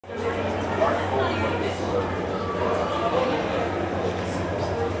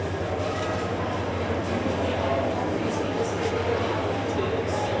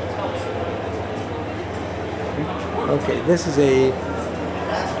Okay, this is a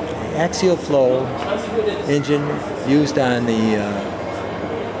axial flow engine used on the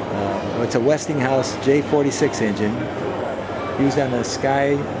it's a Westinghouse J46 engine used on the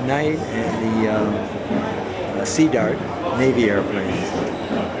Skyknight and the Sea Dart Navy airplanes.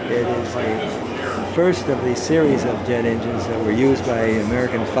 It is the first of the series of jet engines that were used by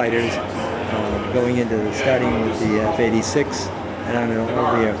American fighters going into starting with the F-86. And I don't know,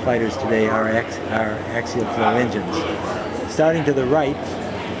 all the fighters today are axial flow engines. Starting to the right,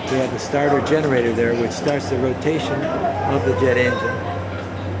 we have the starter generator there, which starts the rotation of the jet engine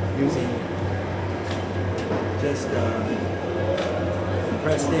using just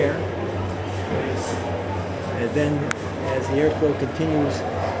compressed air. And then, as the airflow continues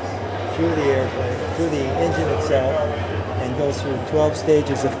through the airplane, through the engine itself, and goes through 12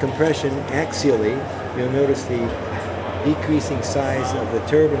 stages of compression axially, you'll notice the decreasing size of the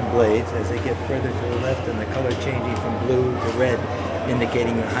turbine blades as they get further to the left, and the color changing from blue to red,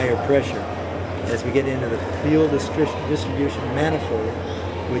 indicating a higher pressure. As we get into the fuel distribution manifold,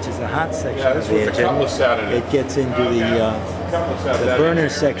 which is the hot section of the engine, it gets into the burner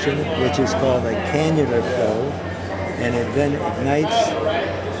section, which is called a cannular flow, and it then ignites,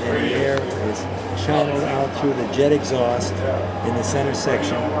 and the air is channeled out through the jet exhaust in the center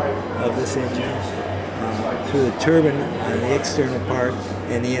section of this engine, through the turbine on the external part,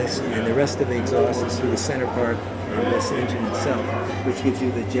 and the rest of the exhaust is through the center part of this engine itself, which gives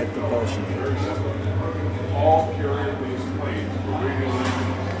you the jet propulsion. All carrier based planes were radial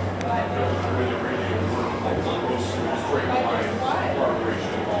engines straight line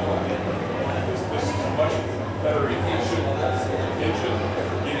operation and all that. This is a much better efficient engine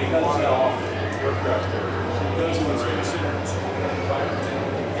for getting on and off aircraft carriers. It does what's considered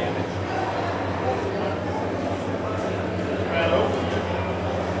damage.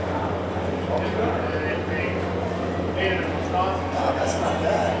 Wow, that's not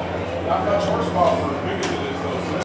bad. Not much horsepower.